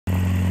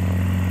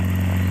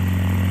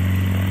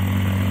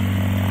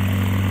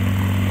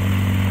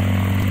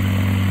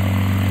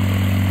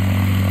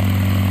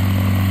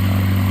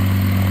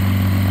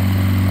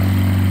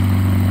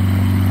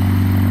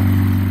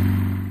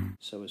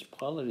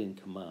pilot in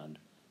command,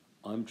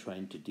 I'm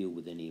trained to deal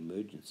with any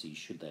emergencies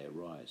should they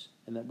arise,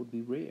 and that would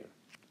be rare.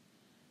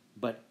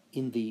 But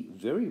in the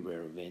very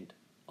rare event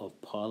of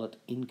pilot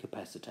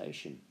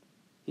incapacitation,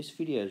 this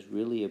video is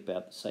really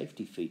about the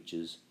safety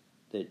features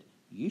that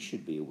you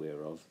should be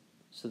aware of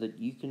so that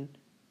you can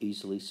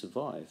easily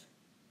survive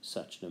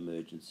such an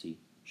emergency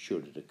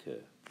should it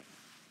occur.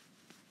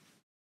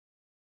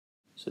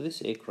 So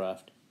this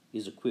aircraft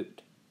is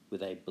equipped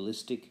with a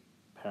ballistic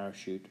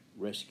parachute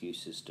rescue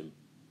system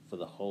for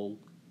the whole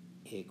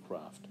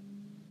aircraft.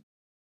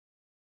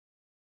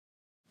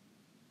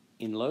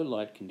 In low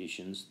light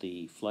conditions,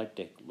 the flight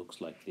deck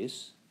looks like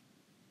this,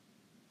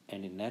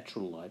 and in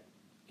natural light,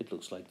 it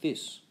looks like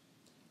this.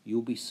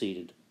 You'll be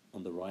seated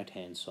on the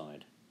right-hand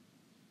side.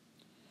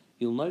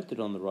 You'll note that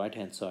on the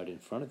right-hand side in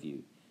front of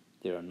you,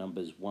 there are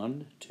numbers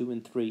 1, 2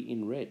 and 3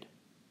 in red.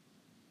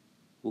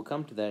 We'll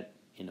come to that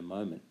in a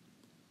moment,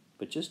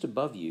 but just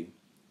above you,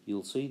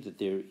 you'll see that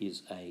there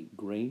is a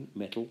green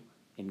metal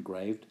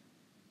engraved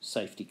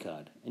safety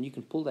card, and you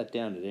can pull that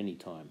down at any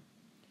time.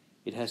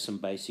 It has some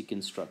basic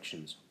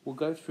instructions. We'll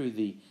go through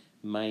the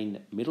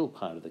main middle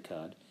part of the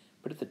card,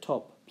 but at the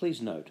top,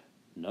 please note,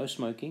 no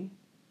smoking,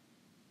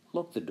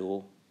 lock the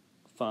door,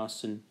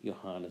 fasten your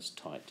harness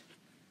tight.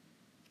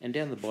 And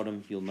down the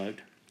bottom, you'll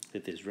note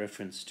that there's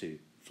reference to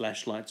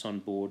flashlights on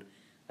board,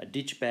 a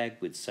ditch bag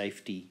with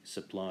safety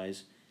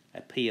supplies,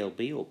 a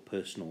PLB or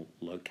personal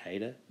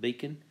locator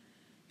beacon.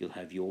 You'll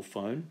have your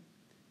phone,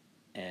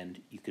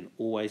 and you can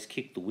always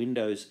kick the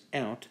windows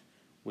out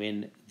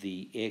when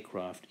the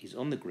aircraft is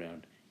on the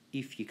ground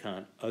if you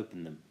can't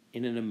open them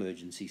in an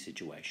emergency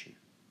situation.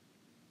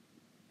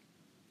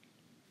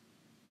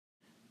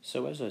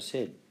 So as I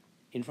said,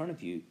 in front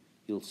of you,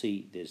 you'll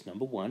see there's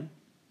number 1,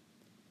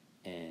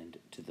 and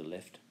to the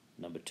left,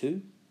 number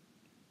 2,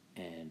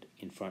 and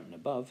in front and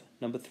above,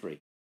 number 3.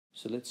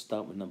 So let's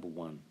start with number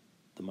 1.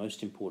 The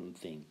most important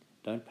thing,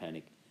 don't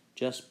panic,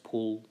 just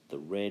pull the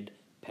red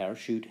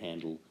parachute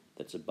handle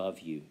that's above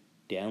you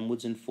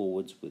downwards and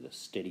forwards with a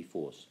steady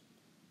force.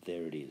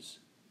 There it is.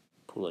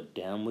 Pull it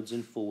downwards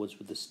and forwards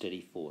with a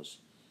steady force.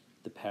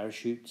 The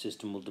parachute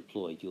system will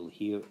deploy. You'll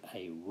hear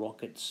a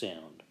rocket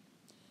sound.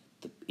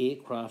 The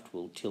aircraft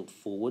will tilt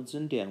forwards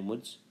and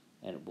downwards,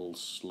 and it will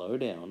slow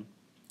down,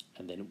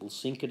 and then it will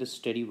sink at a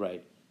steady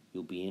rate.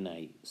 You'll be in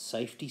a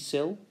safety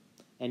cell,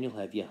 and you'll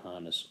have your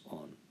harness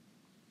on.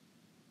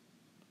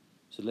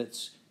 So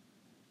let's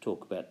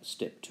talk about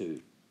step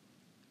 2.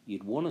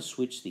 You'd want to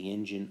switch the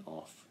engine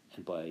off,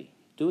 and by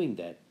doing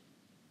that,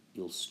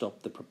 you'll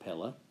stop the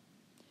propeller,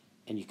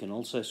 and you can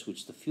also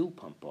switch the fuel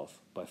pump off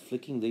by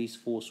flicking these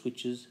 4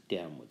 switches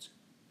downwards.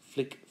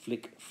 Flick,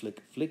 flick,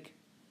 flick, flick,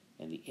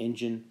 and the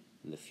engine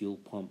and the fuel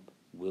pump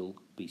will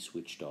be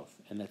switched off,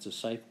 and that's a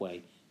safe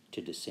way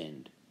to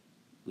descend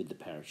with the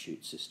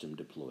parachute system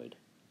deployed.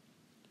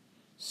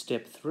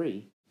 Step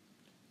 3,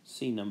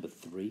 see number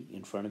 3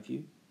 in front of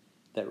you.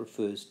 That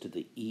refers to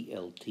the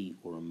ELT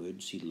or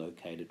emergency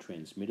locator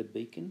transmitter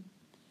beacon.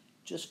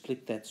 Just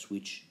flick that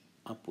switch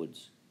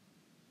upwards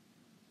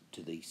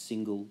to the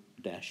single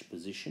dash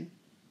position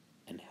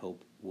and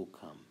help will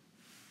come.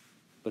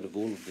 But of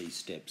all of these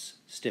steps,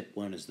 step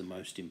 1 is the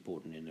most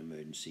important in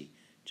emergency.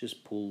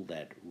 Just pull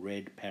that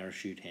red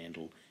parachute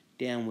handle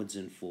downwards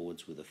and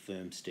forwards with a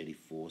firm, steady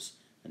force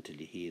until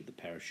you hear the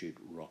parachute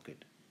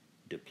rocket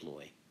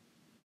deploy.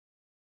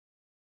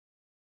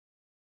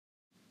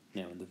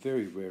 Now, in the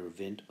very rare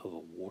event of a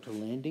water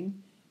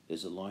landing,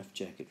 there's a life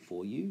jacket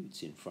for you.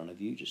 It's in front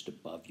of you, just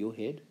above your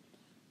head.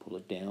 Pull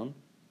it down,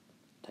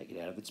 take it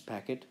out of its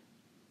packet,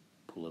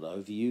 pull it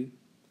over you,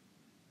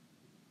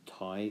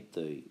 tie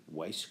the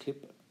waist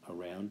clip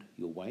around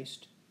your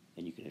waist,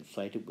 and you can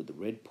inflate it with the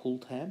red pull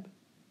tab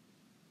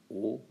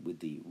or with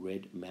the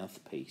red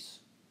mouthpiece.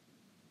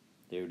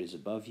 There it is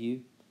above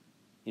you.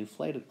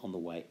 Inflate it on the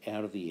way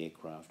out of the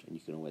aircraft, and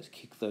you can always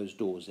kick those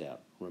doors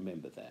out.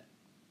 Remember that.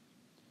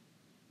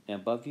 Now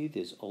above you,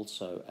 there's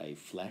also a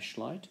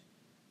flashlight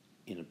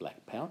in a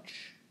black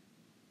pouch.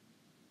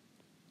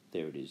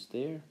 There it is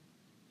there.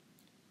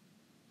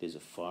 There's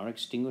a fire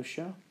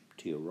extinguisher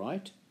to your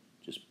right.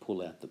 Just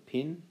pull out the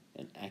pin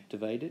and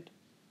activate it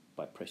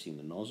by pressing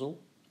the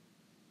nozzle.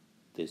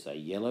 There's a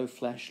yellow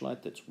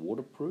flashlight that's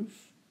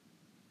waterproof.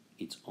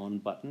 Its on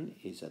button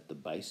is at the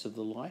base of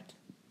the light.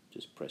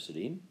 Just press it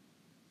in.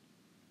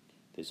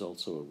 There's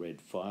also a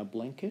red fire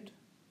blanket.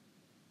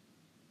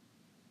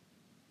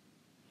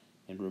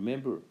 And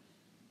remember,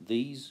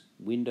 these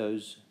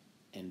windows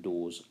and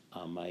doors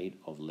are made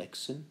of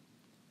Lexan,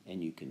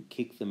 and you can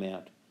kick them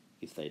out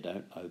if they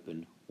don't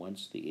open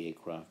once the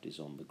aircraft is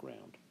on the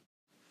ground.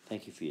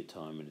 Thank you for your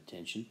time and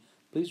attention.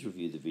 Please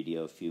review the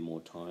video a few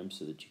more times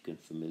so that you can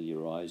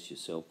familiarise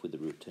yourself with the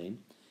routine.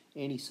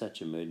 Any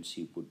such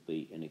emergency would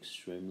be an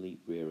extremely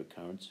rare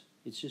occurrence.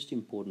 It's just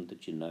important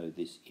that you know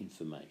this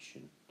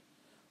information.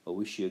 I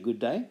wish you a good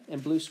day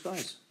and blue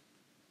skies.